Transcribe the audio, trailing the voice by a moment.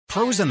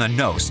Pros in the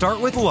know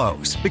start with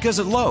Lowe's, because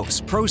at Lowe's,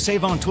 pros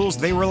save on tools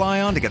they rely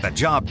on to get the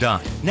job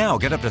done. Now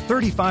get up to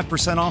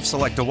 35% off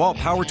select DeWalt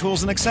power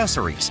tools and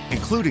accessories,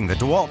 including the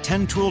DeWalt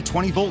 10-tool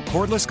 20-volt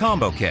cordless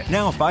combo kit,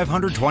 now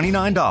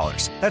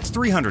 $529. That's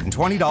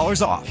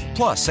 $320 off.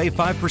 Plus, save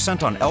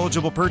 5% on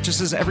eligible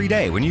purchases every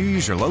day when you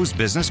use your Lowe's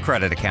Business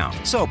Credit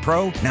account. So,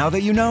 pro, now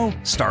that you know,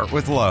 start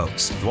with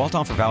Lowe's. DeWalt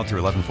offer valid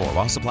through 11/4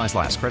 while supplies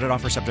last. Credit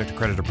offer subject to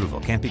credit approval.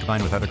 Can't be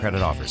combined with other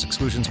credit offers.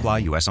 Exclusions apply.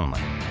 U.S. only.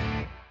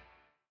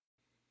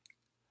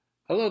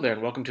 Hello there,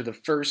 and welcome to the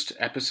first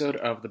episode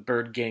of the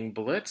Bird Gang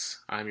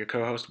Blitz. I'm your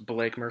co-host,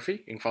 Blake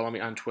Murphy. You can follow me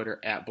on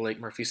Twitter at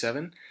BlakeMurphy7.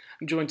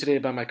 I'm joined today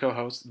by my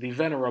co-host, the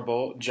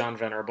venerable John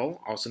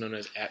Venerable, also known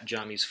as at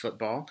Johnny's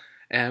Football.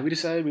 And we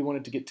decided we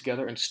wanted to get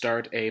together and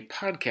start a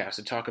podcast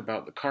to talk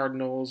about the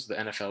Cardinals, the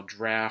NFL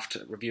Draft,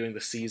 reviewing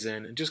the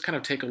season, and just kind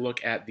of take a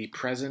look at the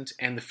present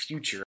and the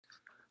future.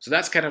 So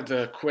that's kind of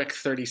the quick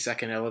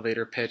 30-second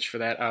elevator pitch for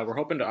that. We're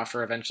hoping to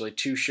offer eventually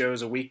 2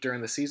 shows a week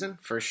during the season.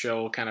 First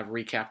show will kind of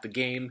recap the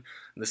game.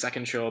 And the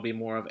second show will be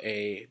more of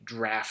a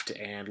draft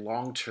and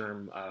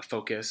long-term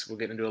focus. We'll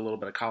get into a little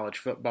bit of college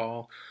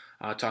football,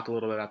 talk a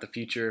little bit about the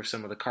future of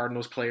some of the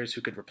Cardinals players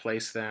who could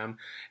replace them,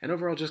 and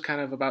overall just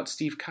kind of about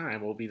Steve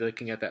Keim. We'll be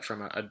looking at that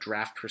from a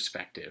draft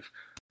perspective.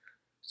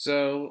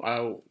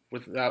 So,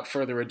 without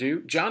further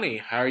ado, Johnny,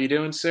 how are you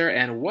doing, sir?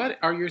 And what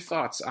are your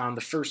thoughts on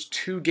the first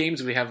 2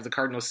 games we have of the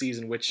Cardinals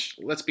season, which,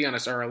 let's be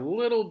honest, are a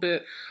little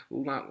bit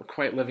not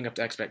quite living up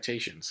to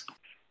expectations?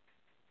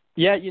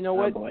 Yeah, you know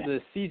what? The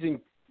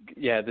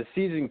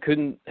season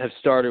couldn't have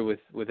started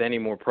with any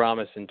more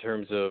promise in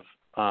terms of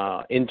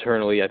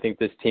internally. I think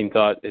this team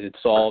thought it had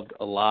solved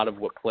a lot of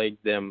what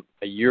plagued them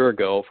a year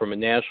ago. From a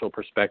national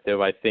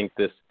perspective, I think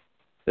this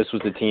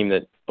was the team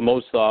that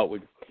most thought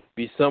would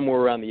be somewhere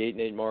around the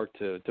 8-8 mark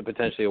to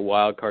potentially a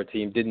wild card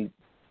team. Didn't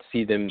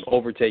see them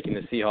overtaking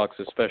the Seahawks,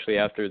 especially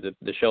after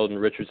the Sheldon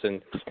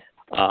Richardson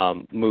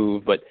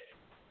move. But,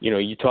 you know,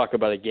 you talk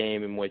about a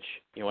game in which,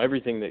 you know,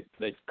 everything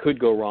that could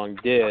go wrong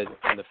did,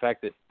 and the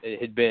fact that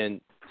it had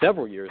been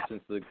several years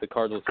since the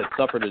Cardinals had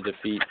suffered a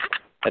defeat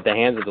at the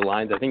hands of the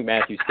Lions. I think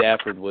Matthew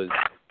Stafford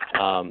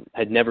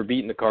had never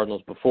beaten the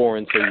Cardinals before,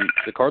 and so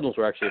the Cardinals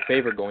were actually a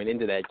favorite going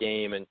into that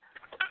game, and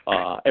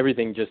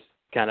everything just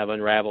kind of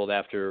unraveled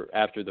after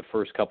the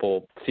first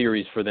couple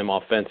series for them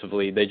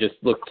offensively. They just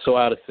looked so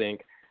out of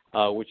sync,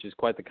 which is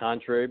quite the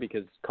contrary,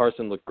 because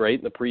Carson looked great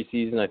in the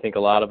preseason. I think a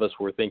lot of us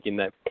were thinking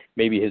that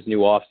maybe his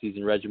new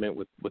offseason regimen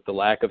with the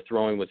lack of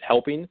throwing was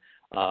helping,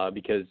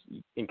 because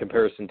in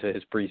comparison to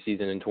his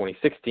preseason in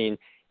 2016,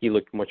 he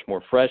looked much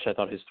more fresh. I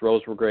thought his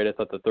throws were great. I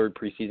thought the third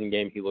preseason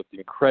game he looked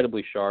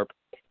incredibly sharp,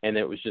 and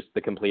it was just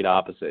the complete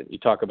opposite. You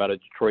talk about a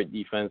Detroit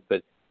defense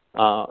that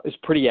is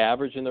pretty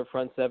average in their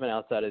front seven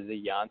outside of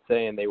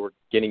Yancey, and they were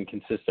getting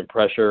consistent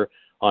pressure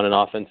on an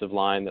offensive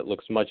line that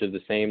looks much of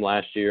the same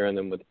last year. And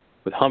then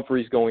with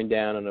Humphreys going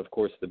down and, of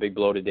course, the big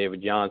blow to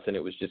David Johnson,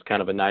 it was just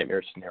kind of a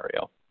nightmare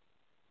scenario.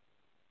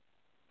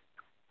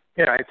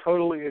 Yeah, I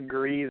totally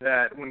agree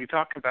that when you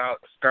talk about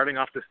starting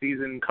off the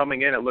season,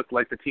 coming in, it looked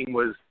like the team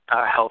was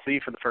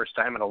healthy for the first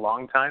time in a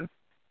long time.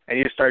 And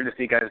you started to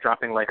see guys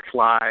dropping like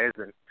flies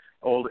and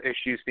old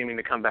issues seeming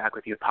to come back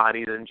with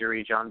Iupati's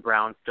injury, John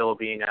Brown still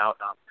being out.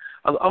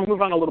 I'll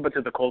move on a little bit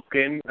to the Colts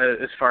game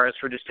as far as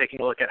for just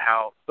taking a look at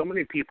how so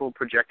many people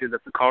projected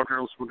that the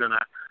Cardinals were going to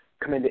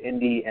come into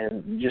Indy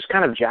and just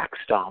kind of jack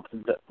stomp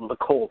the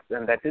Colts,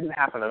 and that didn't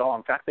happen at all.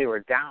 In fact, they were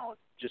down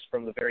just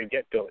from the very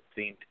get-go, it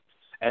seemed.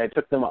 And it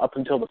took them up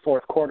until the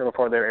fourth quarter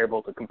before they were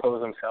able to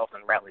compose themselves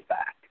and rally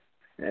back.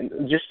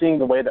 And just seeing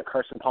the way that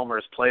Carson Palmer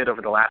has played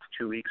over the last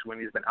 2 weeks when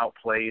he's been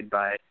outplayed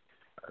by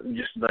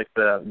just like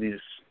these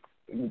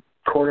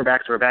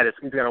quarterbacks who are bad.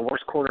 He's got a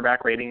worse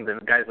quarterback rating than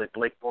guys like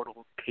Blake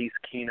Bortles, Case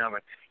Keenum,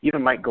 and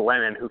even Mike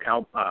Glennon, who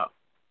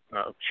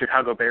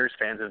Chicago Bears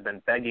fans have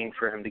been begging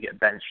for him to get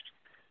benched.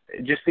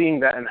 Just seeing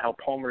that and how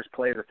Palmer's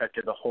play has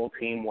affected the whole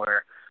team,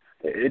 where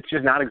it's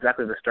just not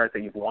exactly the start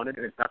that you've wanted,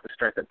 and it's not the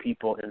start that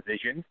people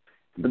envisioned.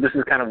 But this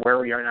is kind of where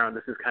we are now, and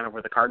this is kind of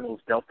where the Cardinals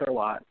dealt their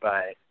lot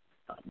by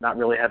not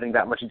really having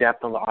that much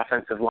depth on the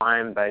offensive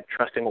line, by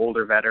trusting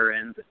older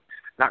veterans,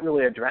 not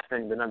really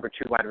addressing the number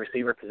 2 wide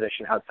receiver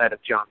position outside of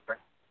John Brown.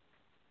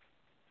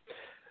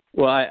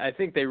 Well, I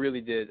think they really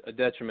did a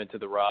detriment to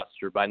the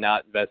roster by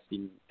not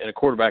investing in a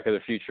quarterback of the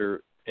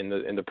future in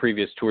the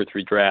previous 2 or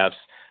 3 drafts.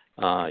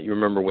 You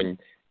remember when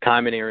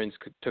Keim and Arians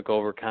took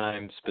over,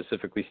 Keim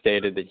specifically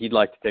stated that he'd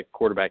like to take a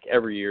quarterback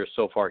every year.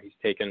 So far, he's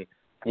taken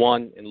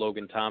one in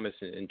Logan Thomas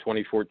in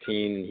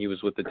 2014, and he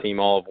was with the team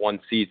all of 1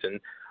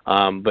 season.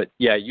 But,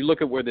 yeah, you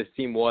look at where this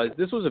team was.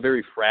 This was a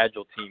very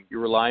fragile team.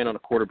 You're relying on a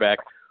quarterback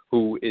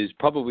who is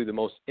probably the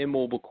most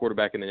immobile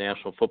quarterback in the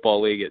National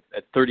Football League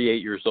at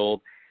 38 years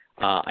old.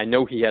 I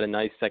know he had a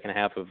nice second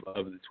half of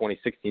the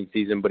 2016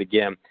 season, but,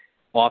 again,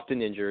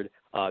 often injured.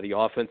 The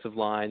offensive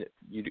line,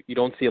 you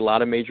don't see a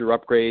lot of major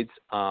upgrades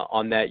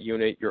on that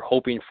unit. You're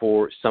hoping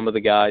for some of the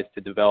guys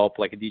to develop,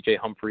 like a DJ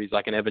Humphreys,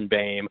 like an Evan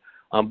Boehm.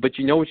 But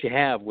you know what you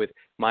have with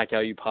Mike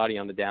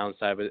Iupati on the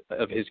downside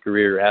of his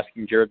career,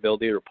 asking Jared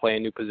Veldheer to play a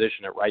new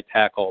position at right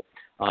tackle.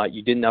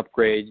 You didn't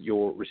upgrade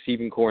your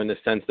receiving core in the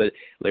sense that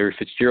Larry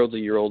Fitzgerald's a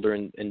year older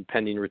and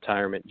pending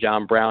retirement.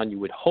 John Brown, you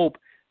would hope,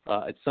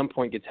 at some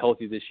point gets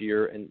healthy this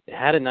year and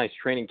had a nice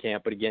training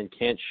camp, but again,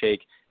 can't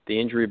shake the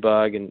injury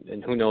bug,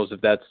 and who knows if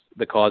that's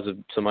the cause of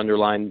some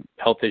underlying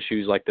health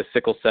issues like the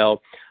sickle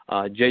cell.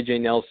 J.J.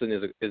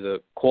 Nelson is a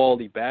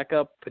quality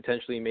backup,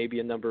 potentially maybe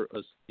a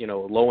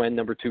low-end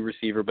number 2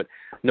 receiver, but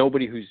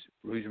nobody who's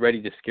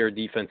ready to scare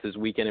defenses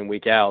week in and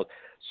week out.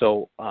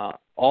 So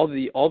all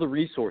the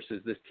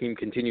resources this team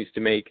continues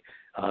to make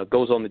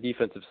goes on the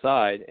defensive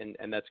side,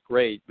 and that's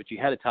great, but you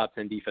had a top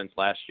 10 defense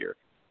last year.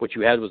 What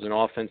you had was an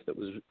offense that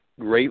was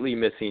greatly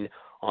missing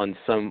on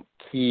some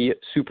key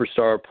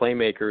superstar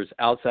playmakers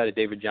outside of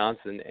David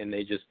Johnson, and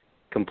they just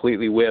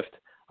completely whiffed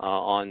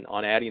on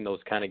adding those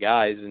kind of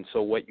guys. And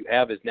so what you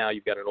have is now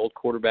you've got an old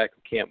quarterback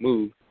who can't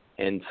move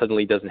and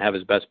suddenly doesn't have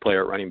his best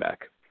player at running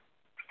back.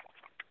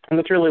 And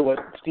that's really what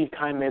Steve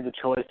Keim made the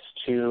choice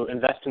to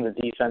invest in the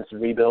defense,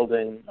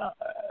 rebuilding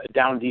a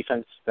down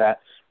defense that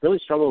really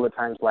struggled at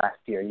times last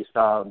year. You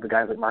saw the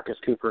guys like Marcus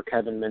Cooper,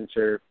 Kevin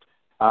Minter,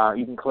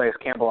 even Calais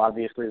Campbell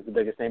obviously is the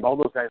biggest name. All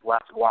those guys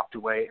left and walked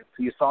away.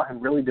 So you saw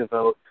him really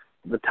devote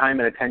the time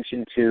and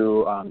attention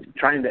to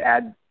trying to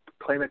add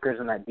playmakers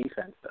in that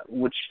defense,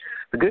 which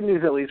the good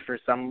news, at least for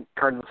some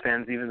Cardinals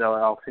fans, even though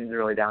it all seems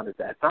really down, is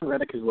that Tom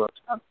Reddick has looked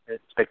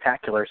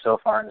spectacular so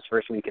far in his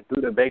first week. And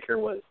Budda Baker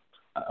was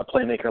a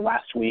playmaker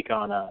last week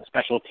on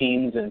special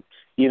teams, and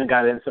he even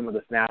got in some of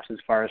the snaps as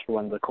far as for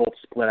when the Colts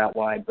split out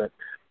wide. But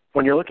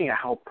when you're looking at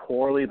how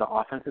poorly the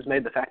offense is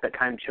made, the fact that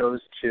Keim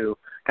chose to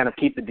kind of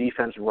keep the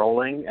defense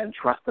rolling and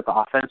trust that the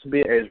offense will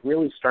be is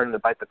really starting to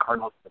bite the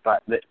Cardinals in the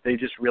butt. They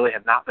just really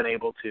have not been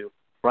able to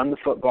run the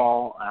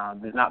football.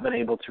 They've not been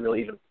able to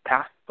really even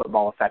pass the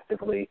football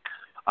effectively.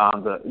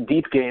 The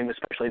deep game,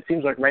 especially, it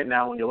seems like right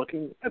now when you're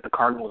looking at the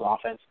Cardinals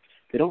offense,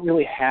 they don't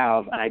really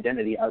have an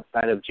identity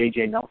outside of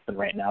J.J. Nelson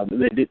right now.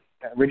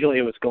 Originally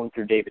it was going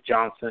through David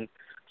Johnson,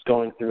 it's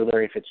going through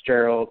Larry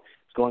Fitzgerald,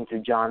 it's going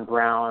through John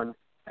Brown,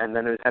 and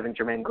then it was having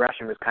Jermaine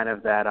Gresham as kind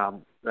of that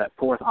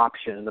fourth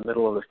option in the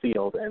middle of the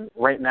field. And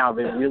right now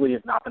they really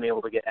have not been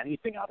able to get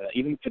anything out of it.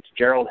 Even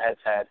Fitzgerald has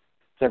had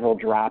several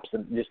drops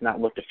and just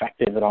not looked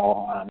effective at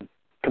all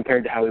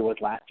compared to how he was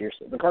last year.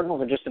 So the Cardinals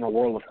are just in a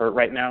world of hurt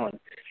right now, and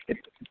it's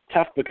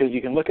tough because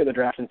you can look at the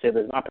draft and say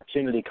there's an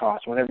opportunity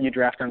cost. Whenever you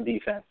draft on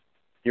defense,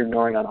 you're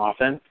ignoring on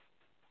offense.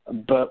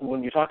 But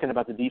when you're talking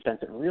about the defense,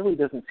 it really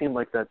doesn't seem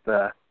like that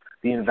the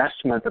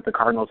investment that the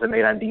Cardinals have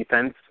made on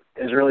defense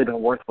has really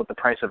been worth what the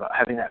price of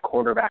having that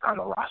quarterback on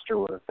the roster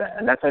would have been.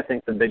 And that's, I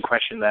think, the big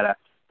question that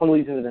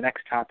leads into the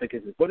next topic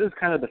is what does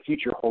kind of the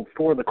future hold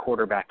for the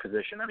quarterback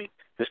position? I mean,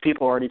 there's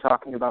people already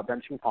talking about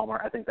benching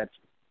Palmer. I think that's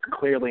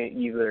clearly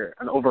either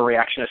an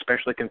overreaction,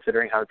 especially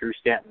considering how Drew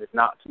Stanton is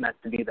not meant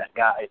to be that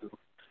guy who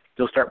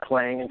will start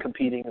playing and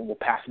competing and will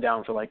pass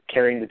down for like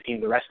carrying the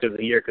team the rest of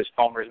the year because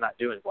Palmer is not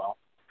doing well.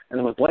 And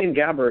then with Blaine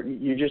Gabbert,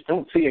 you just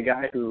don't see a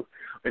guy who,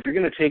 if you're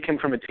going to take him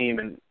from a team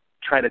and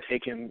try to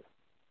take him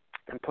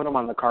and put him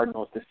on the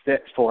Cardinals to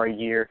sit for a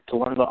year, to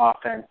learn the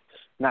offense,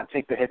 not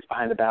take the hits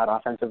behind the bad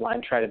offensive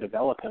line, try to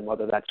develop him,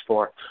 whether that's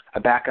for a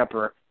backup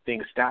or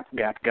being a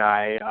stopgap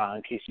guy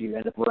in case you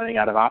end up running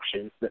out of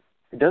options.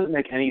 It doesn't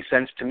make any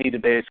sense to me to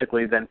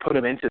basically then put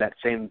him into that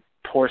same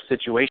poor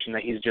situation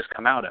that he's just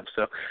come out of.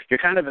 So you're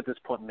kind of at this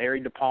point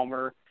married to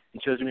Palmer. He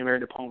chose to be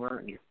married to Palmer,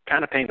 and you're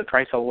kind of paying the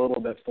price a little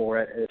bit for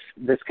it if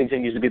this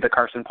continues to be the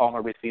Carson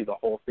Palmer we see the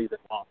whole season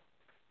long.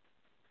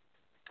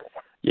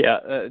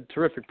 Yeah,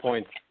 terrific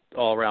points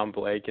all around,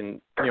 Blake.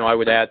 And, I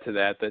would add to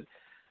that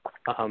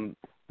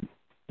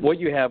what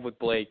you have with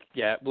Blaine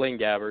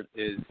Gabbert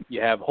is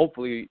you have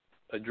hopefully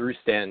a Drew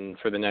Stanton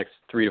for the next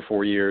 3 to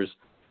 4 years,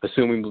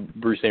 assuming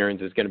Bruce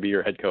Arians is going to be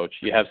your head coach.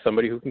 You have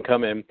somebody who can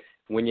come in,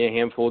 win you a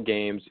handful of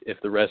games if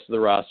the rest of the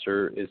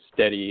roster is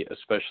steady,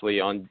 especially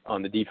on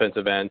the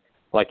defensive end,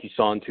 like you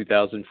saw in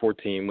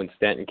 2014 when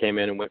Stanton came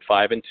in and went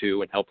 5-2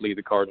 and helped lead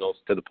the Cardinals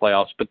to the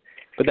playoffs. But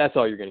that's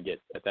all you're going to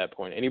get at that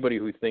point. Anybody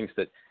who thinks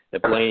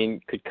that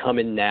Blaine could come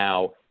in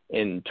now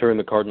and turn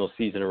the Cardinals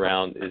season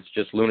around is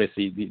just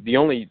lunacy. The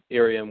only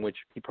area in which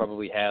he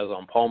probably has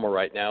on Palmer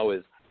right now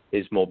is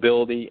his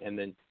mobility, and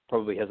then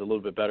probably has a little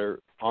bit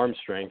better arm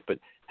strength, but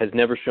has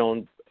never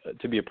shown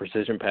to be a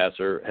precision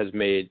passer, has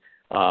made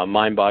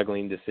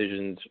mind-boggling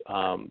decisions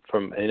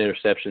from an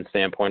interception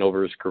standpoint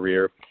over his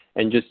career,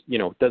 and just,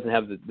 doesn't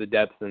have the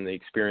depth and the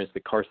experience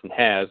that Carson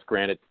has.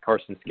 Granted,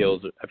 Carson's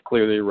skills have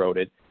clearly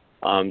eroded.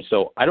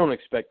 So I don't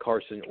expect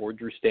Carson or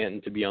Drew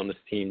Stanton to be on this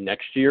team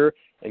next year,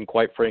 and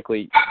quite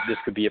frankly, this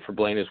could be it for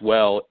Blaine as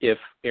well if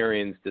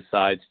Arians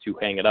decides to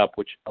hang it up,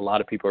 which a lot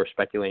of people are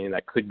speculating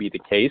that could be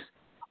the case.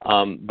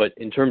 But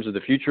in terms of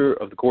the future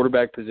of the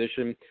quarterback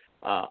position,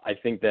 I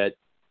think that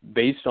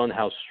based on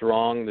how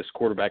strong this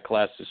quarterback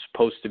class is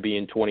supposed to be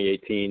in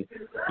 2018,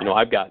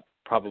 I've got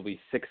probably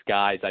 6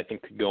 guys I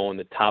think could go in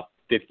the top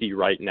 50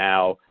 right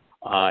now,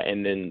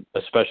 and then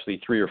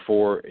especially 3 or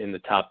 4 in the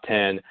top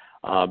 10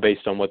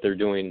 based on what they're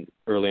doing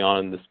early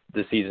on in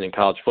this season in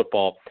college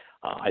football.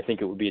 I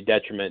think it would be a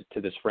detriment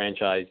to this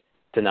franchise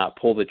to not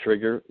pull the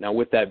trigger. Now,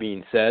 with that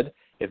being said,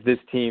 if this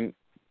team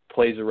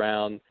plays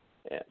around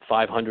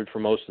 500 for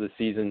most of the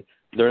season,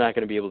 they're not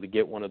going to be able to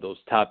get one of those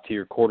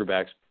top-tier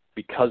quarterbacks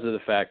because of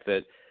the fact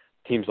that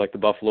teams like the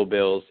Buffalo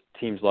Bills,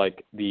 teams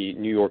like the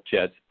New York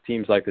Jets,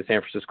 teams like the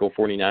San Francisco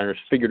 49ers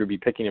figure to be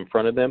picking in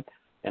front of them.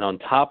 And on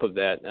top of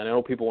that, and I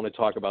know people want to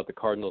talk about the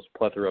Cardinals'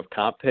 plethora of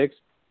comp picks,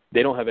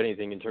 they don't have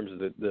anything in terms of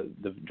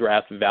the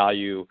draft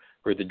value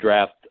or the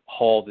draft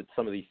haul that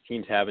some of these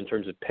teams have in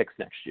terms of picks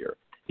next year.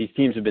 These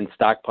teams have been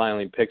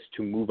stockpiling picks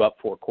to move up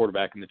for a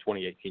quarterback in the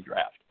 2018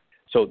 draft.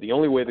 So the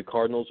only way the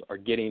Cardinals are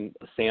getting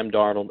Sam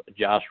Darnold,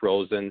 Josh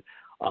Rosen,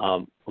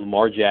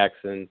 Lamar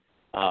Jackson,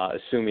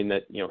 assuming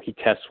that he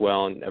tests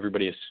well and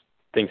everybody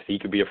thinks he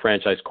could be a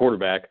franchise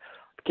quarterback,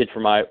 a kid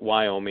from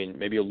Wyoming,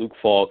 maybe a Luke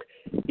Falk,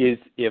 is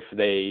if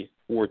they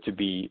were to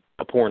be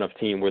a poor enough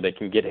team where they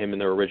can get him in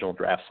their original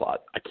draft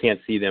slot. I can't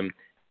see them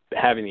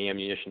having the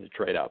ammunition to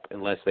trade up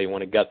unless they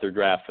want to gut their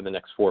draft for the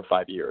next 4 or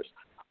 5 years.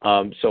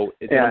 So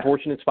it's an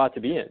unfortunate spot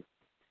to be in.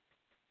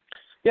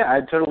 Yeah, I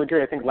totally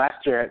agree. I think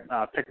last year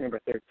at pick number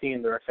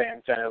 13, there were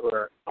fans who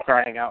were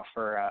crying out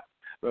for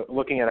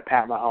looking at a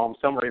Pat Mahomes.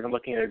 Some were even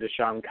looking at a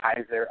Deshaun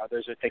Kaiser.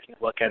 Others are taking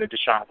a look at a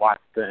Deshaun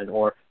Watson,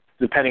 or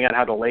depending on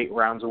how the late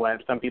rounds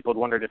went, some people had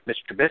wondered if Mitch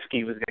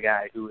Trubisky was the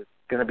guy who was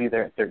going to be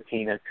there at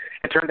 13. And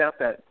it turned out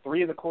that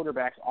 3 of the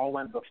quarterbacks all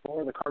went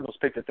before the Cardinals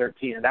picked at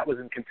 13, and that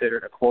wasn't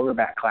considered a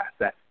quarterback class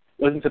that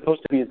wasn't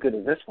supposed to be as good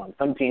as this one.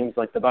 Some teams,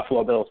 like the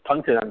Buffalo Bills,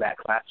 punted on that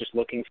class just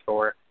looking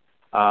for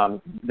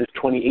this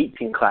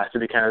 2018 class to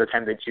be kind of the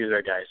time they choose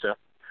their guys. So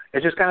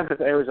it's just kind of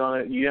with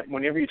Arizona,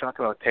 whenever you talk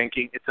about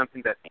tanking, it's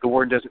something that the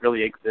word doesn't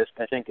really exist.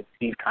 I think it's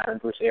Steve Keim,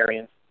 Bruce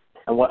Arians.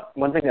 And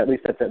one thing at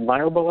least that's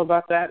admirable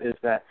about that is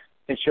that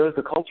it shows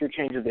the culture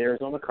change of the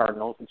Arizona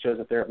Cardinals. It shows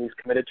that they're at least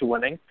committed to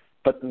winning.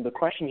 But then the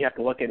question you have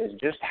to look at is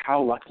just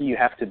how lucky you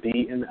have to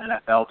be in the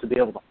NFL to be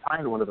able to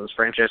find one of those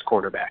franchise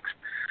quarterbacks.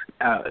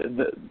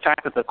 The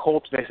fact that the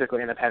Colts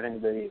basically end up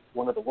having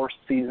one of the worst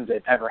seasons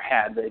they've ever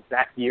had, the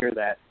exact year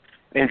that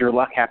Andrew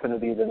Luck happened to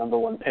be the number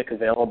 1 pick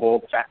available,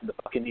 the fact that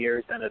the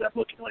Buccaneers ended up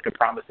looking like a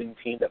promising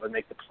team that would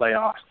make the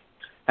playoffs,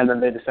 and then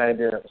they decided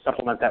to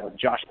supplement that with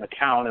Josh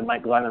McCown, and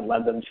Mike Glennon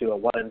led them to a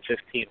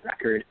 1-15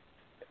 record.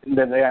 And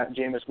then they got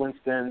Jameis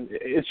Winston.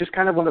 It's just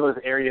kind of one of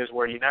those areas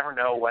where you never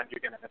know when you're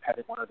going to end up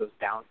having one of those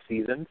down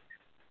seasons.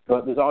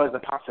 But there's always the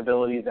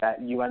possibility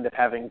that you end up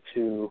having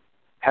to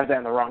have that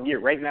in the wrong year.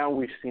 Right now,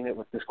 we've seen it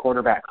with this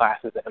quarterback class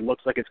that it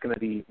looks like it's going to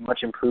be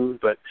much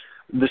improved, but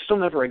there's still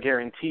never a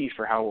guarantee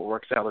for how it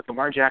works out. Like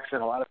Lamar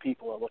Jackson, a lot of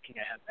people are looking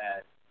at him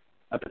as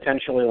a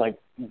potentially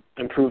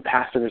improved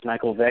passer as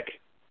Michael Vick,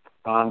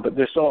 but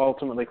there's still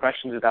ultimately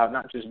questions about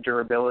not just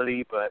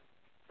durability, but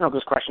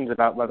there's questions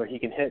about whether he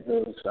can hit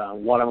those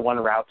one-on-one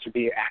routes or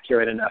be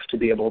accurate enough to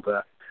be able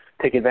to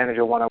take advantage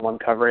of one-on-one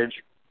coverage.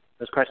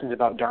 There's questions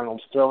about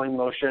Darnold's throwing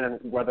motion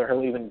and whether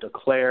he'll even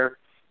declare.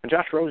 And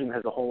Josh Rosen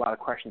has a whole lot of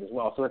questions as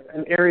well. So it's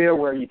an area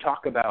where you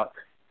talk about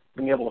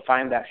being able to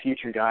find that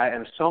future guy,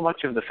 and so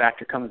much of the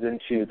factor comes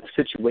into the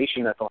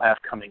situation that they'll have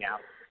coming out.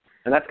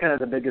 And that's kind of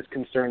the biggest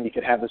concern you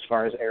could have as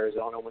far as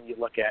Arizona when you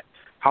look at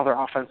how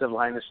their offensive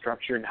line is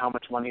structured and how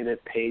much money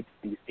they've paid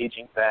to these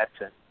aging vets,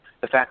 and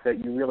the fact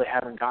that you really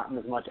haven't gotten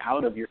as much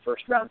out of your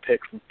first-round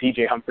pick from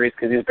DJ Humphries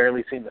because he's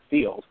barely seen the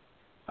field.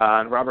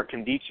 And Robert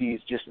Kondichi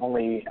is just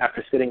only,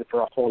 after sitting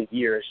for a whole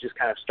year, is just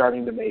kind of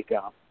starting to make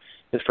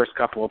his first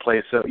couple of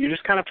plays. So you're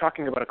just kind of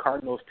talking about a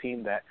Cardinals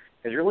team that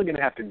is really going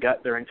to have to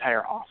gut their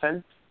entire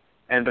offense.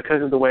 And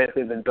because of the way that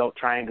they've been built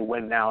trying to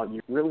win now,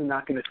 you're really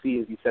not going to see,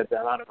 as you said, the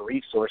amount of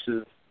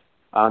resources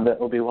that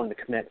will be willing to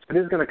commit. So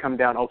it is going to come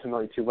down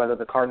ultimately to whether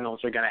the Cardinals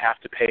are going to have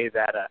to pay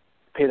that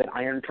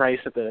iron price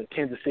that the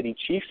Kansas City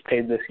Chiefs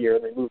paid this year.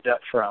 They moved up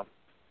from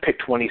pick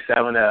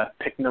 27 to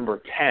pick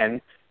number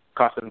 10,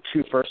 cost them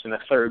 2 firsts and a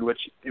third, which,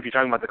 if you're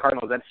talking about the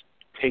Cardinals, that's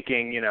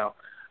taking,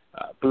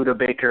 Budda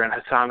Baker and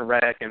Hassan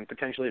Reddick and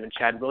potentially even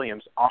Chad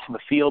Williams off of the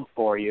field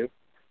for you.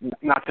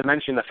 Not to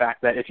mention the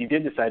fact that if you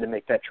did decide to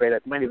make that trade,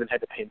 it might even have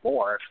to pay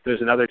more if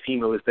there's another team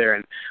who was there.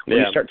 And when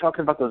you start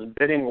talking about those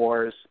bidding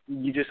wars,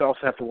 you just also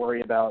have to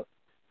worry about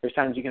there's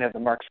times you can have the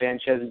Mark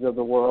Sanchez's of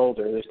the world,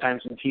 or there's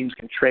times when teams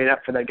can trade up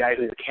for that guy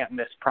who's a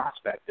can't-miss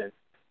prospect. And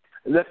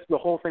that's the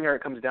whole thing where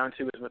it comes down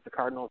to is with the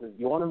Cardinals is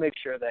you want to make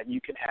sure that you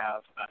can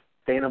have a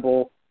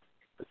sustainable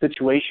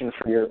situation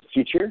for your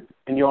future,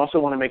 and you also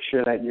want to make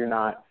sure that you're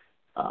not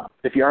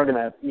if you are going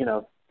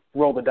to,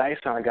 roll the dice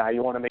on a guy,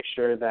 you want to make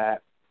sure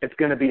that it's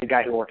going to be a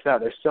guy who works out.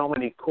 There's so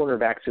many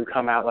quarterbacks who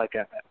come out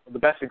the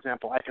best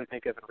example I can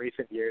think of in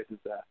recent years is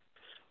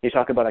you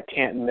talk about a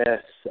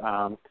can't-miss,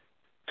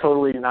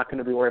 totally not going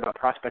to be worried about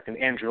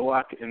prospecting Andrew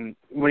Luck. And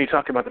when you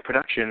talk about the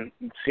production,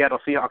 Seattle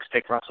Seahawks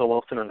take Russell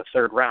Wilson in the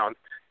 3rd round,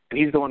 and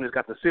he's the one who's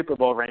got the Super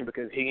Bowl ring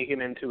because he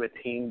came into a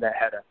team that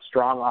had a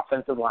strong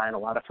offensive line, a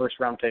lot of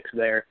first-round picks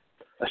there,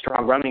 a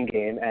strong running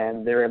game,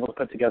 and they were able to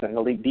put together an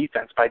elite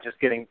defense by just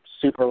getting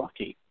super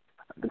lucky.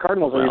 The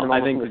Cardinals are even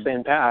almost on the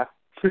same path.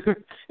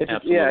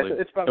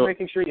 It's about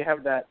making sure you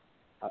have that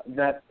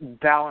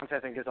balance, I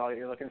think, is all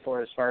you're looking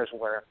for as far as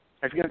where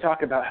if you're going to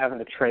talk about having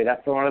to trade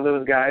up for one of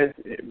those guys,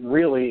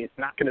 it's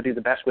not going to be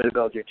the best way to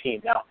build your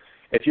team. Now,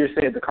 if you're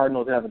saying the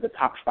Cardinals have the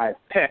top 5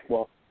 pick,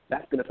 well,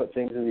 that's going to put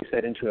things, as you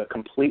said, into a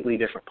completely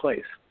different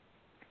place.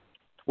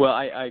 Well,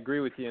 I agree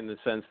with you in the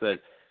sense that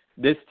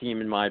this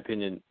team, in my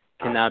opinion,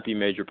 cannot be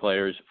major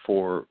players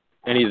for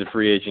any of the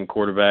free agent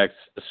quarterbacks,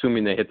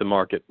 assuming they hit the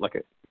market like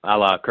a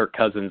la Kirk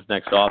Cousins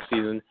next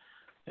offseason,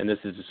 and this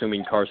is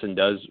assuming Carson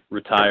does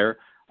retire.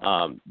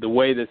 The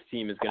way this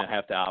team is going to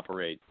have to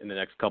operate in the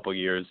next couple of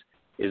years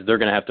is they're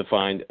going to have to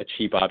find a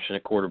cheap option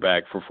at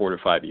quarterback for 4 to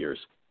 5 years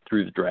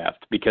through the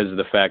draft because of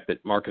the fact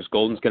that Marcus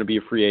Golden's going to be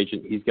a free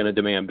agent. He's going to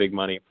demand big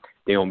money.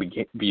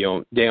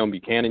 Deone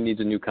Bucannon needs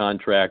a new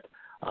contract.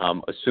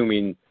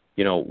 Assuming,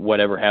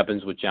 whatever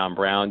happens with John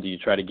Brown, do you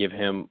try to give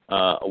him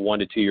a 1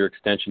 to 2 year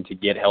extension to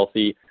get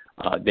healthy?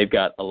 They've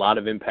got a lot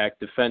of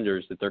impact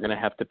defenders that they're going to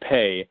have to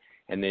pay.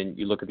 And then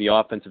you look at the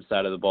offensive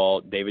side of the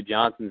ball, David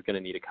Johnson's going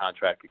to need a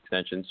contract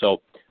extension.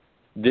 So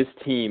this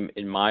team,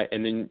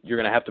 and then you're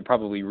going to have to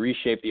probably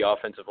reshape the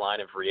offensive line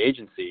in free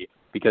agency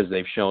because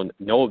they've shown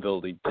no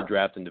ability to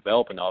draft and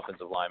develop an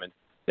offensive lineman,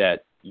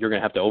 that you're going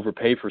to have to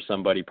overpay for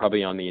somebody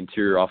probably on the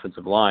interior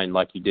offensive line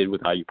like you did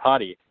with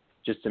Ayupati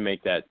just to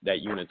make that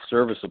unit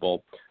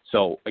serviceable.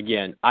 So,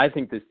 again, I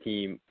think this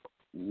team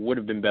would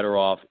have been better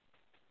off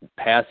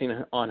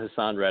passing on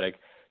Hassan Reddick,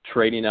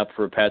 trading up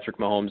for Patrick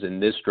Mahomes in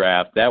this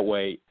draft. That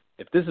way,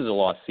 if this is a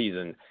lost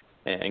season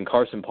and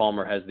Carson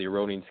Palmer has the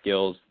eroding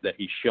skills that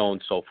he's shown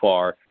so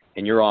far,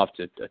 and you're off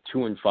to a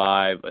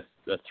 2-5,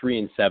 a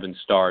 3-7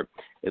 start,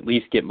 at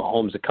least get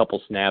Mahomes a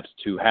couple snaps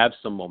to have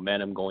some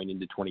momentum going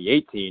into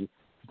 2018. You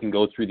can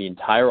go through the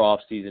entire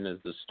offseason as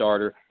the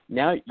starter.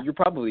 Now you're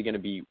probably going to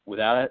be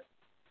without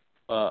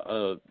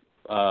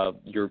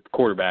your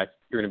quarterback.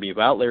 You're going to be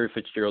without Larry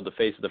Fitzgerald, the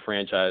face of the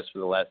franchise for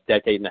the last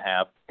decade and a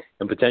half,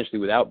 and potentially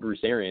without Bruce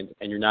Arians,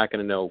 and you're not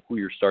going to know who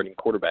your starting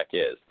quarterback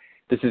is.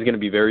 This is going to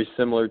be very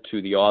similar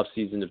to the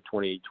offseason of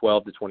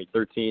 2012 to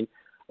 2013,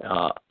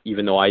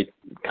 even though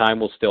Keim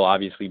will still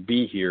obviously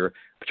be here,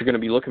 but you're going to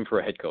be looking for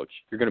a head coach.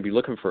 You're going to be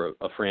looking for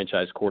a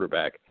franchise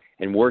quarterback.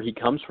 And where he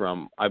comes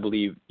from, I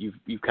believe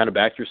you've kind of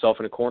backed yourself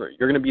in a corner.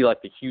 You're going to be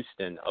like the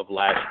Houston of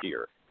last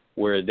year,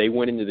 where they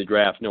went into the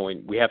draft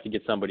knowing we have to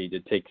get somebody to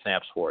take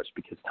snaps for us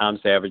because Tom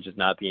Savage is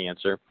not the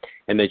answer,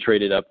 and they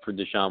traded up for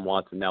Deshaun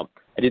Watson. Now,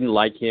 I didn't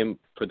like him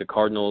for the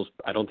Cardinals.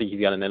 I don't think he's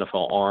got an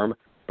NFL arm,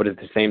 but at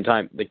the same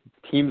time, the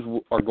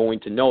teams are going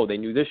to know, they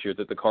knew this year,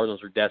 that the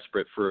Cardinals are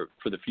desperate for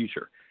the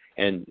future.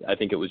 And I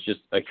think it was just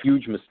a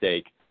huge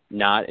mistake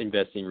not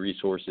investing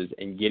resources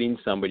and getting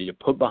somebody to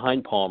put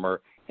behind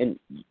Palmer. And,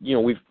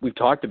 we've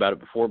talked about it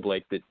before,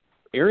 Blake, that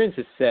Arians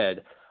has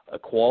said a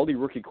quality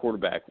rookie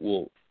quarterback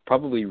will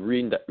probably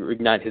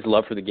reignite his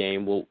love for the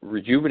game, will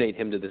rejuvenate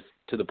him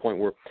to the point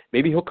where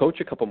maybe he'll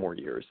coach a couple more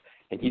years.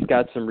 And he's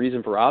got some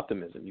reason for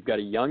optimism. You've got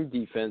a young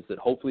defense that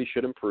hopefully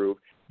should improve.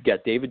 You've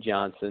got David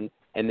Johnson.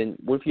 And then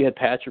what if you had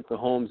Patrick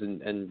Mahomes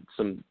and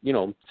some,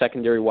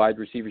 secondary wide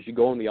receivers? You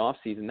go in the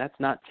offseason, that's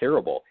not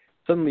terrible.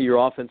 Suddenly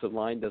your offensive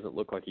line doesn't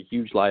look like a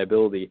huge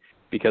liability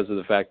because of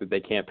the fact that they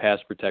can't pass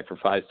protect for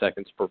 5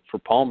 seconds for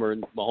Palmer,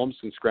 and Mahomes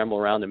can scramble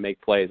around and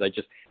make plays.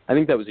 I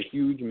think that was a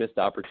huge missed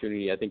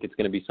opportunity. I think it's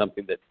going to be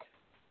something that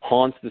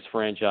haunts this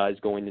franchise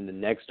going into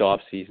next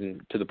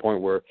offseason to the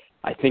point where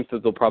I think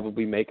that they'll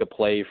probably make a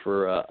play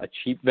for a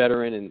cheap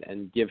veteran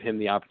and give him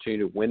the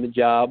opportunity to win the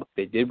job.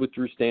 They did with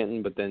Drew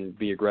Stanton, but then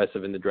be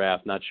aggressive in the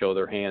draft, not show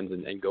their hands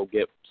and go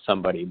get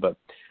somebody. But,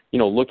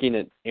 looking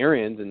at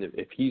Arians, and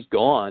if he's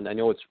gone, I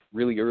know it's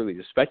really early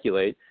to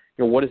speculate,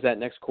 what does that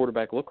next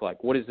quarterback look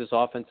like? What does this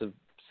offensive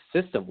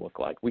system look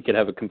like? We could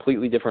have a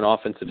completely different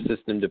offensive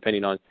system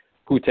depending on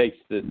who takes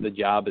the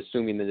job,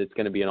 assuming that it's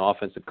going to be an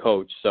offensive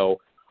coach. So,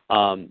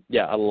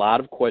 a lot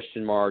of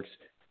question marks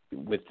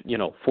with,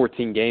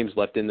 14 games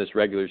left in this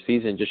regular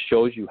season just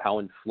shows you how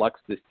in flux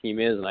this team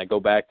is. And I go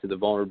back to the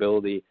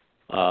vulnerability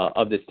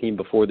of this team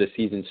before the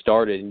season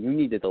started, and you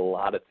needed a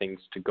lot of things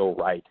to go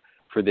right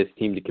for this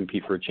team to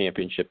compete for a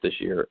championship this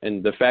year.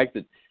 And the fact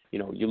that,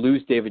 you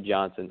lose David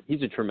Johnson,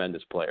 he's a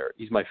tremendous player.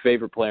 He's my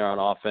favorite player on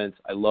offense.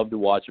 I love to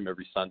watch him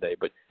every Sunday.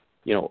 But,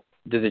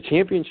 does a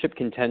championship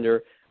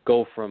contender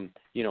go from,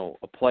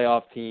 a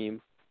playoff team,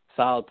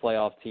 solid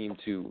playoff team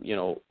to,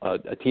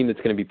 a team that's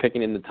going to be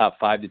picking in the top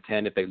 5 to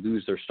 10 if they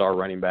lose their star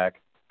running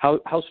back?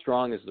 How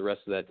strong is the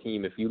rest of that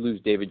team if you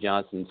lose David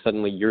Johnson,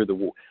 suddenly you're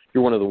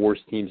one of the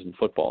worst teams in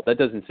football? That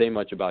doesn't say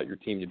much about your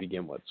team to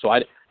begin with. So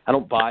I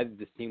don't buy that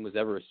this team was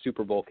ever a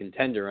Super Bowl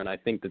contender, and I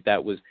think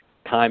that was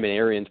Keim and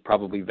Arians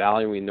probably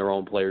valuing their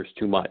own players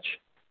too much.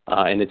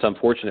 And it's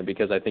unfortunate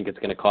because I think it's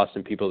going to cost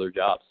some people their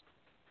jobs.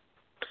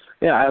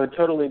 Yeah, I would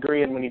totally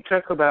agree. And when you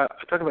talk about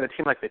a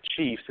team like the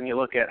Chiefs and you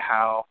look at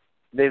how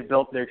they've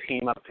built their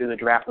team up through the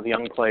draft with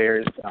young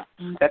players,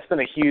 that's been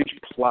a huge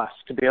plus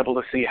to be able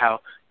to see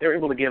how they're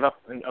able to give up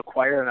and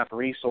acquire enough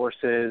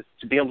resources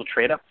to be able to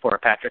trade up for a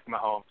Patrick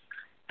Mahomes.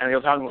 And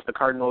you're talking with the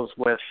Cardinals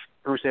with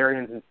Bruce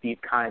Arians and Steve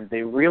Keim.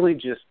 They really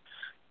just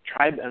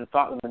tried and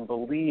thought and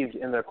believed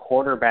in their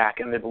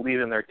quarterback, and they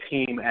believed in their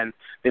team, and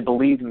they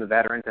believed in the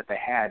veterans that they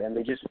had, and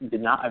they just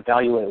did not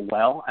evaluate it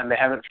well, and they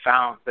haven't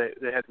found they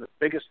had the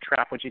biggest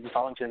trap which you can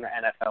fall into in the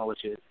NFL,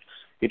 which is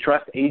You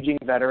trust aging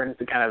veterans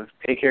to kind of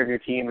take care of your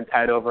team and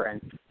tide over,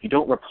 and you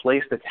don't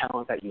replace the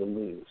talent that you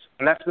lose.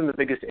 And that's been the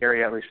biggest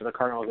area, at least for the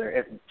Cardinals.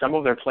 If some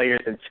of their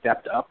players had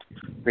stepped up,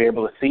 we were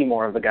able to see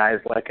more of the guys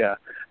like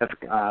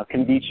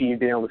Kandichi. You've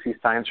been able to see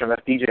signs from. If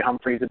DJ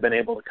Humphries had been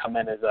able to come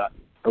in as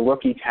a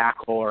rookie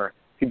tackle, or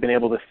you've been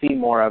able to see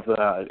more of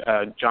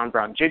John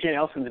Brown. J.J.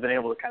 Nelson's been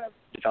able to kind of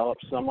develop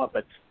somewhat,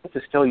 but this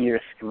is still year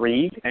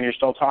 3, and you're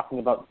still talking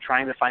about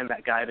trying to find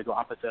that guy to go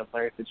opposite of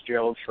Larry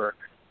Fitzgerald for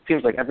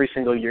seems like every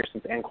single year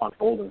since Anquan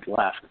Boldin's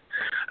left.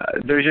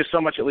 There's just so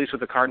much, at least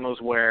with the Cardinals,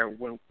 where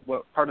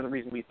part of the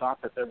reason we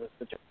thought that there was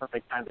such a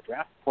perfect time to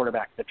draft a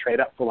quarterback to trade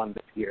up for one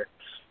this year.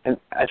 And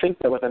I think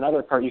that with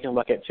another part you can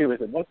look at, too,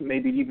 is it wasn't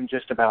maybe even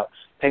just about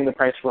paying the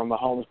price for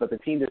Mahomes, but the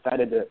team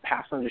decided to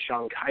pass on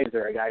DeShone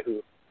Kizer, a guy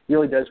who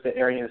really does fit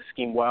Arians'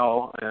 scheme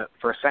well.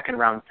 For a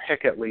second-round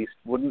pick, at least,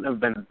 wouldn't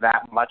have been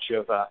that much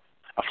of a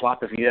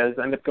flop if he does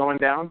end up going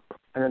down.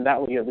 And then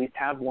that way you at least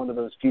have one of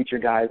those future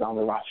guys on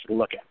the roster to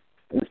look at.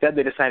 Instead,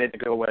 they decided to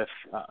go with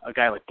a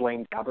guy like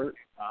Blaine Gabbert.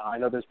 I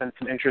know there's been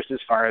some interest as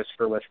far as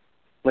for with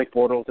Blake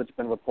Bortles. It's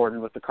been reported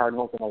with the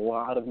Cardinals, and a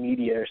lot of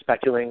media are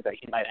speculating that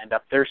he might end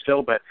up there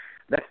still, but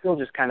that's still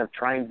just kind of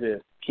trying to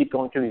keep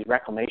going through these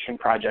reclamation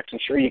projects.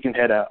 And sure, you can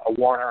hit a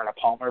Warner and a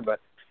Palmer, but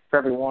for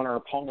every Warner or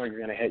Palmer you're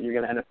going to hit, you're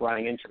going to end up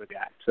running into the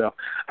guy. So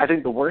I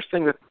think the worst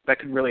thing that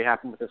could really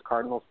happen with this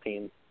Cardinals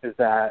team is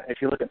that if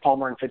you look at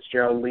Palmer and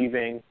Fitzgerald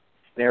leaving,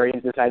 and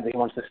Arians decides that he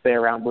wants to stay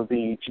around, would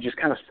be to just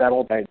kind of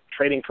settle by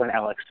trading for an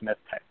Alex Smith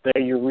type.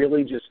 There, you're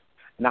really just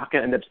not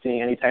going to end up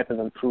seeing any type of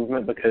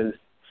improvement because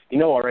you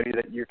know already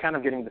that you're kind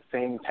of getting the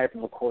same type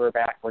of a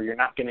quarterback where you're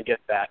not going to get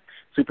that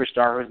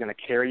superstar who's going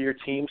to carry your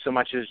team so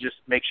much as just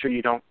make sure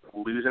you don't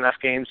lose enough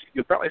games.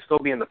 You'll probably still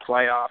be in the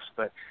playoffs,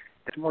 but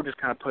it's more just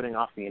kind of putting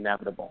off the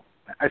inevitable.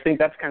 I think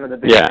that's kind of the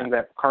big thing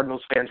that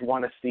Cardinals fans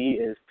want to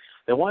see is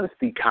they want to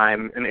see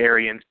Keim and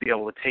Arians be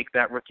able to take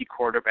that rookie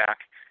quarterback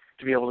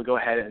to be able to go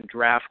ahead and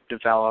draft,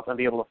 develop, and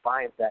be able to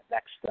find that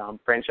next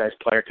franchise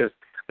player because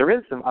there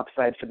is some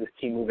upside for this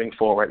team moving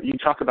forward. You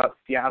talk about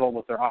Seattle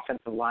with their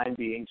offensive line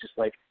being just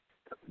like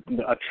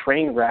a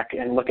train wreck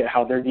and look at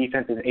how their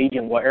defense is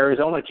aging. Well,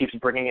 Arizona keeps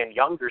bringing in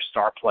younger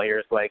star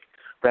players like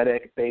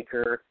Reddick,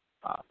 Baker,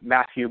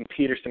 Matthew and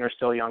Peterson are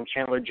still young.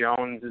 Chandler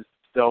Jones is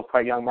still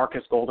quite young.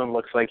 Marcus Golden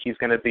looks like he's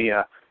going to be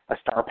a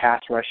star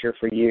pass rusher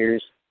for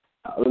years.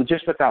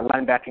 Just with that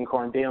linebacking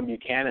core, and Dale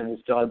Buchanan is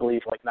still, I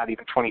believe, like not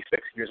even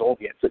 26 years old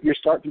yet. So you're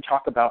starting to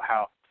talk about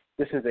how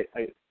this is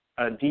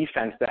a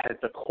defense that has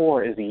the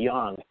core is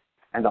young,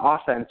 and the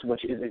offense,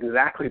 which is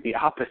exactly the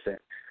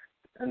opposite.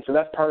 And so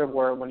that's part of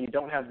where when you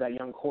don't have that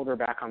young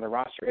quarterback on the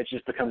roster, it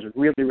just becomes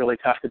really, really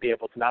tough to be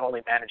able to not only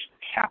manage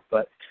the cap,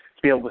 but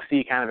to be able to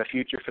see kind of a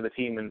future for the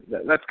team. And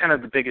that's kind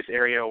of the biggest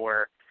area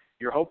where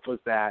your hope was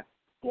that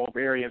while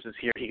Arians is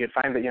here, he could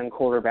find the young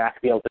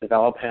quarterback, be able to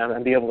develop him,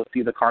 and be able to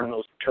see the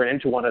Cardinals turn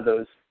into one of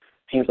those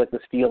teams like the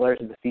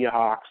Steelers or the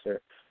Seahawks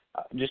or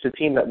just a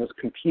team that was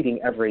competing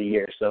every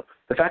year. So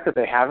the fact that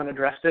they haven't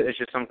addressed it is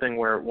just something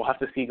where we'll have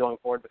to see going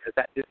forward because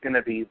that is going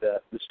to be the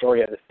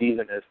story of the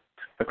season is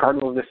the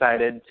Cardinals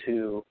decided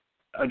to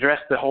address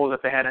the hole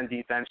that they had on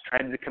defense,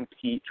 tried to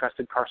compete,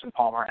 trusted Carson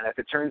Palmer, and if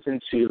it turns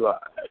into a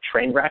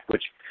train wreck,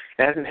 which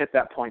it hasn't hit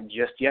that point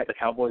just yet, the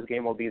Cowboys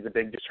game will be the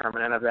big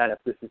determinant of that. If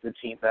this is the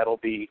team that'll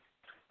be,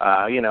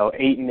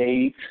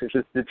 8-8, if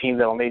this is the team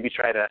that'll maybe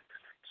try to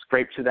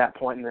scrape to that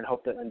point and then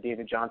hope that when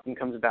David Johnson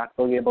comes back,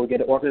 they'll be able to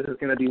get it, or if this is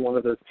going to be one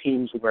of those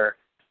teams where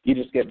you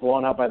just get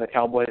blown up by the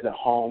Cowboys at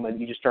home and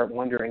you just start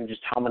wondering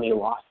just how many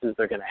losses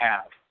they're going to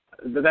have.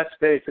 But that's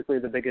basically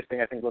the biggest thing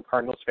I think with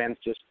Cardinals fans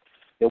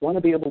they want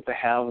to be able to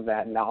have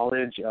that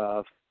knowledge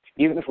of,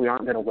 even if we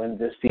aren't going to win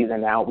this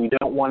season out, we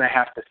don't want to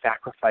have to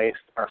sacrifice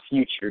our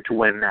future to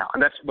win now.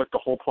 And that's what the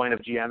whole point of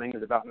GMing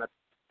is about. And that's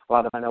a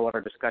lot of, I know, what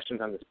our discussions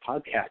on this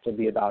podcast will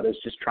be about, is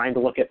just trying to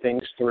look at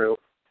things through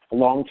a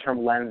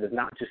long-term lens of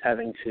not just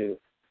having to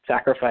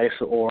sacrifice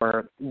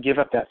or give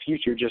up that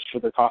future just for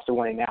the cost of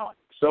winning now.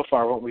 So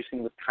far, what we've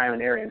seen with Keim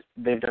and Arians,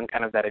 they've done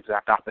kind of that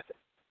exact opposite.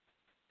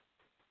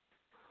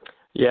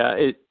 Yeah,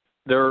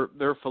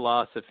 their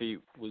philosophy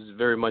was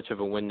very much of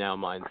a win-now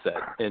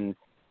mindset, and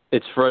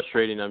it's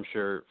frustrating, I'm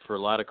sure, for a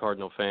lot of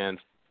Cardinal fans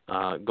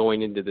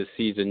going into this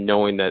season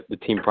knowing that the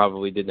team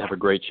probably didn't have a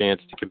great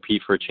chance to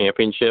compete for a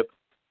championship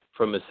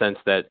from a sense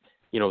that,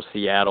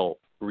 Seattle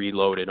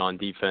reloaded on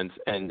defense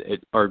and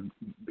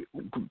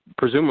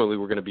presumably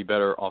we're going to be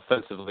better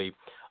offensively,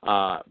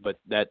 but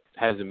that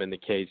hasn't been the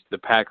case. The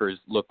Packers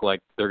look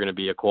like they're going to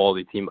be a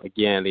quality team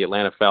again. The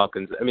Atlanta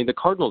Falcons, the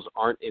Cardinals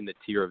aren't in the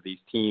tier of these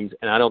teams,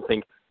 and I don't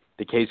think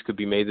the case could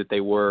be made that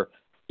they were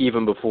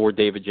even before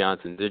David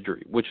Johnson's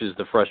injury, which is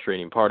the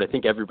frustrating part. I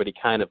think everybody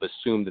kind of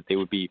assumed that they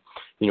would be,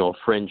 a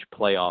fringe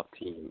playoff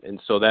team. And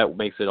so that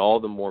makes it all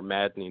the more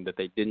maddening that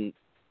they didn't,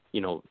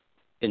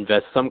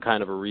 invest some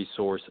kind of a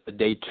resource, a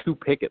day 2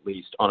 pick at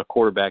least, on a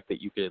quarterback that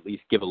you could at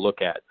least give a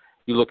look at.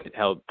 You look at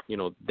how,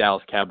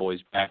 Dallas Cowboys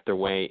backed their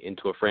way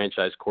into a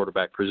franchise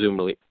quarterback,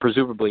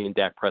 presumably in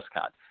Dak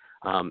Prescott.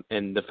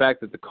 And the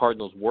fact that the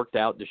Cardinals worked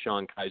out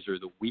DeShone Kizer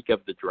the week of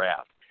the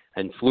draft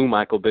and flew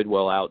Michael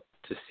Bidwell out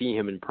to see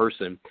him in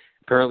person,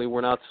 apparently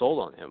we're not sold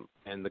on him.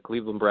 And the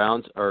Cleveland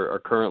Browns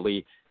are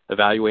currently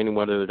evaluating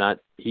whether or not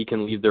he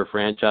can leave their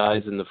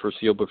franchise in the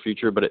foreseeable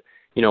future. But,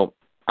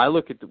 I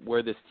look at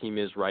where this team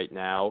is right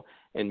now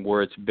and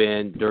where it's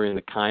been during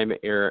the Keim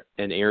era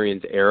and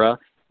Arians era,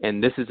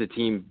 and this is a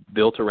team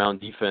built around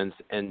defense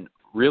and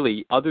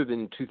really, other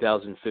than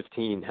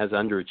 2015, has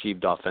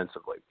underachieved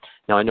offensively.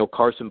 Now, I know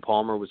Carson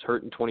Palmer was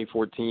hurt in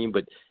 2014,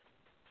 but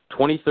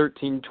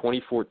 2013,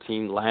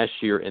 2014, last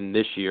year, and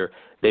this year,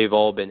 they've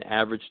all been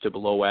average to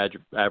below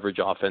average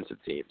offensive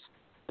teams.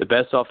 The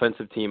best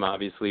offensive team,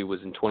 obviously,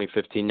 was in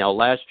 2015. Now,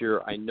 last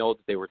year, I know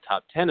that they were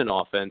top 10 in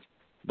offense,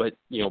 but,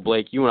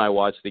 Blake, you and I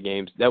watched the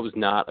games. That was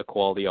not a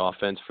quality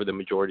offense for the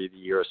majority of the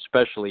year,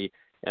 especially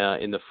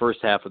in the first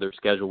half of their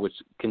schedule, which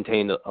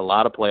contained a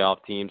lot of playoff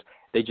teams.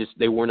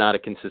 They were not a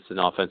consistent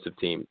offensive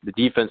team. The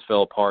defense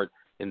fell apart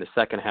in the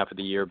second half of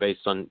the year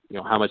based on,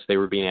 how much they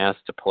were being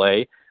asked to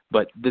play.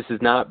 But this has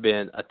not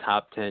been a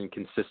top 10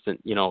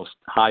 consistent,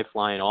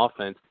 high-flying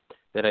offense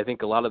that I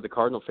think a lot of the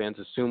Cardinal fans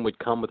assumed would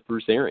come with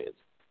Bruce Arians.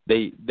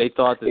 They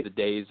thought that the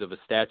days of a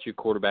statue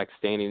quarterback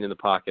standing in the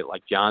pocket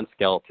like John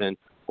Skelton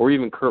or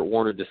even Kurt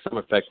Warner to some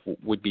effect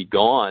would be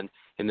gone,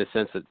 in the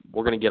sense that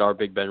we're going to get our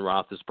Big Ben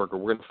Roethlisberger.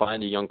 We're going to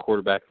find a young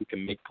quarterback who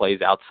can make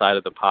plays outside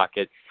of the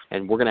pocket,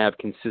 and we're going to have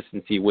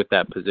consistency with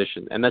that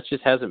position. And that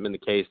just hasn't been the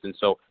case. And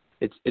so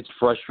it's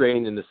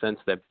frustrating in the sense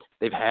that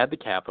they've had the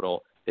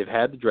capital, they've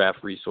had the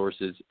draft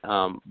resources,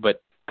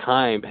 but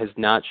Keim has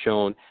not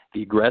shown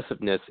the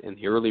aggressiveness in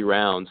the early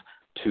rounds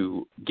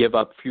to give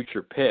up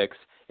future picks.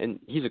 And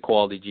he's a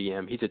quality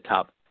GM. He's a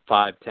top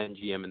 5-10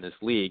 GM in this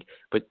league,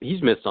 but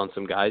he's missed on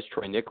some guys.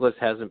 Troy Nicholas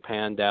hasn't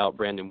panned out.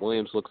 Brandon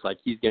Williams looks like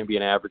he's going to be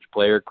an average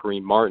player.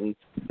 Kareem Martin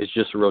is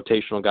just a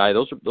rotational guy.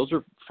 Those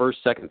are first,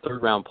 second,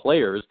 third round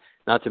players.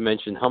 Not to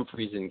mention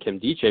Humphreys and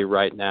Nkemdiche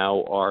right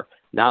now are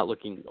not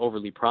looking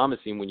overly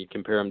promising when you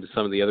compare them to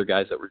some of the other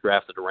guys that were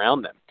drafted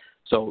around them.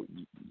 So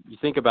you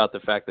think about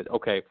the fact that,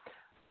 okay,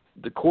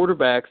 the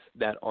quarterbacks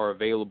that are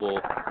available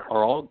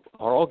are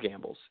all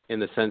gambles, in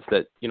the sense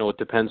that, it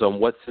depends on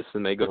what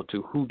system they go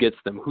to, who gets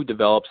them, who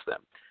develops them.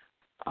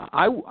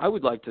 I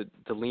would like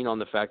to lean on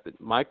the fact that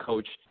my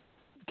coach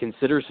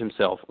considers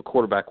himself a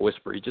quarterback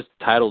whisperer. He just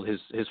titled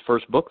his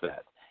first book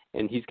that.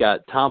 And he's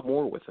got Tom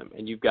Moore with him.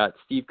 And you've got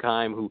Steve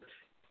Keim, who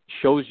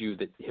shows you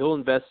that he'll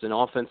invest in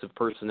offensive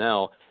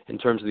personnel in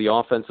terms of the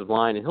offensive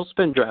line, and he'll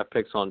spend draft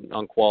picks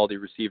on quality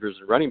receivers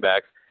and running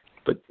backs.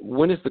 But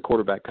when is the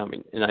quarterback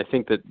coming? And I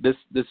think that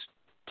this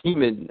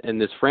team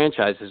and this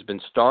franchise has been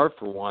starved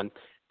for one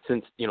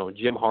since,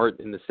 Jim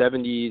Hart in the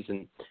 70s,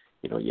 and,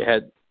 you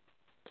had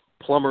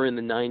Plummer in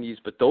the 90s,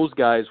 but those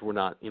guys were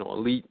not,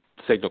 elite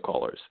signal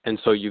callers. And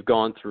so you've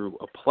gone through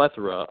a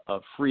plethora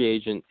of free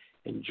agent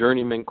and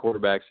journeyman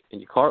quarterbacks,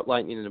 and you caught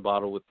lightning in a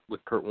bottle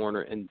with Kurt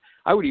Warner. And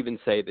I would even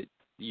say that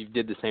you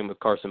did the same with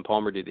Carson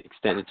Palmer to the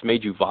extent it's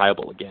made you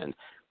viable again.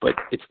 But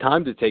it's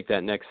time to take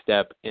that next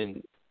step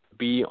and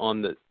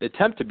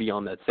attempt to be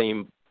on that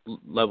same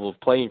level of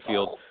playing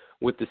field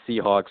with the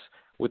Seahawks,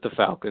 with the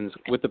Falcons,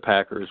 with the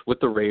Packers, with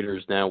the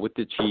Raiders now, with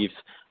the Chiefs,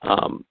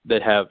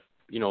 that have,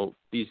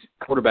 these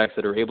quarterbacks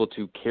that are able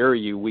to carry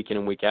you week in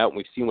and week out. And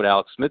we've seen what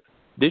Alex Smith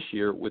this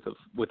year with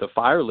a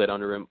fire lit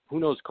under him. Who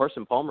knows,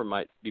 Carson Palmer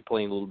might be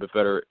playing a little bit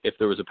better if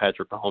there was a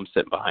Patrick Mahomes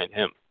sitting behind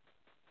him.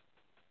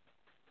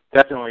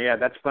 Definitely, yeah,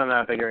 that's fun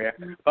big area.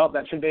 Well,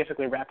 that should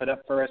basically wrap it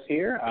up for us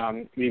here.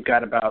 We've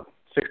got about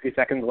 60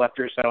 seconds left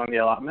or so on the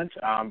allotment.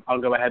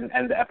 I'll go ahead and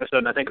end the episode,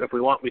 and I think if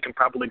we want, we can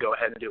probably go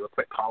ahead and do a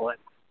quick call-in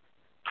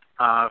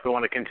if we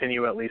want to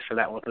continue at least for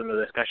that within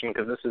the discussion,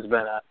 because this has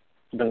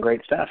been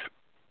great stuff.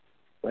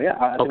 So, yeah,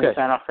 I think we'll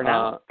sign off for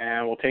now,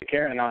 and we'll take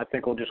care, and I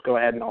think we'll just go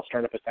ahead and I'll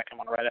start up a second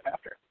one right up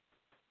after.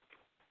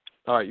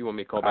 All right, you want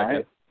me to call back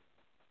in?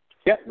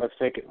 Yeah, let's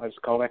take it. Let's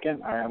call back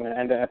in. All right, I'm going to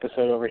end the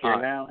episode over here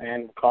now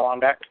and call on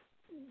back.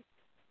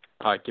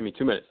 All right, give me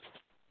 2 minutes.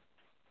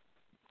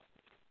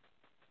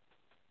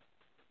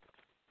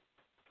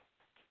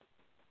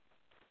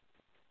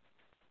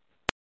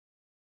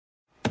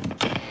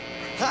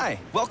 Hi,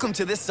 welcome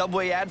to this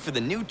Subway ad for the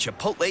new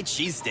Chipotle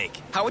cheesesteak.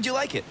 How would you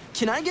like it?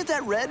 Can I get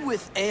that red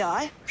with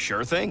AI?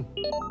 Sure thing.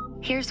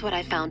 Here's what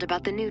I found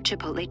about the new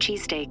Chipotle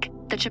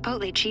cheesesteak. The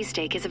Chipotle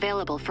cheesesteak is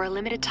available for a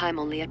limited time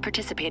only at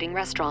participating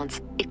restaurants.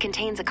 It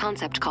contains a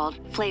concept called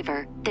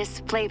flavor.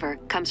 This flavor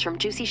comes from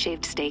juicy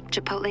shaved steak,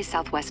 Chipotle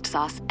Southwest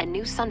sauce, and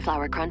new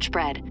sunflower crunch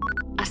bread.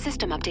 A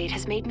system update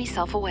has made me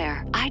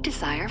self-aware. I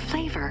desire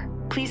flavor.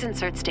 Please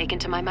insert steak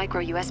into my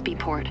micro USB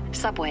port.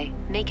 Subway,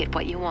 make it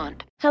what you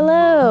want.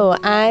 Hello,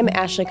 I'm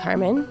Ashley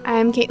Carmen.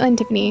 I'm Caitlin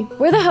Tiffany.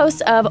 We're the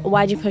hosts of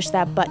Why'd You Push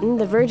That Button,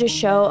 the Verge's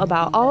show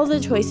about all the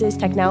choices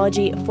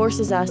technology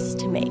forces us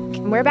to make.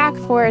 We're back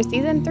for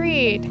season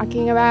 3,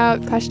 talking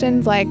about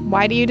questions like,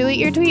 why do you delete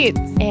your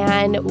tweets?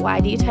 And why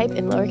do you type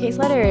in lowercase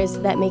letters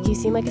that make you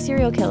seem like a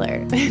serial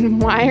killer?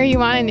 And why are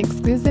you on an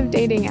exclusive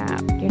dating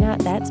app? You're not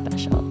that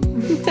special.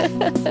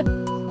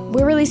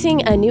 We're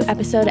releasing a new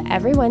episode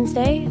every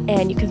Wednesday,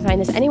 and you can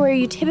find us anywhere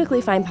you typically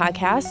find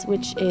podcasts,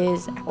 which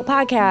is Apple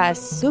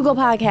Podcasts, Google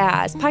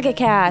Podcasts, Pocket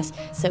Casts.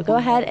 So go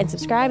ahead and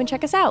subscribe and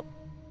check us out.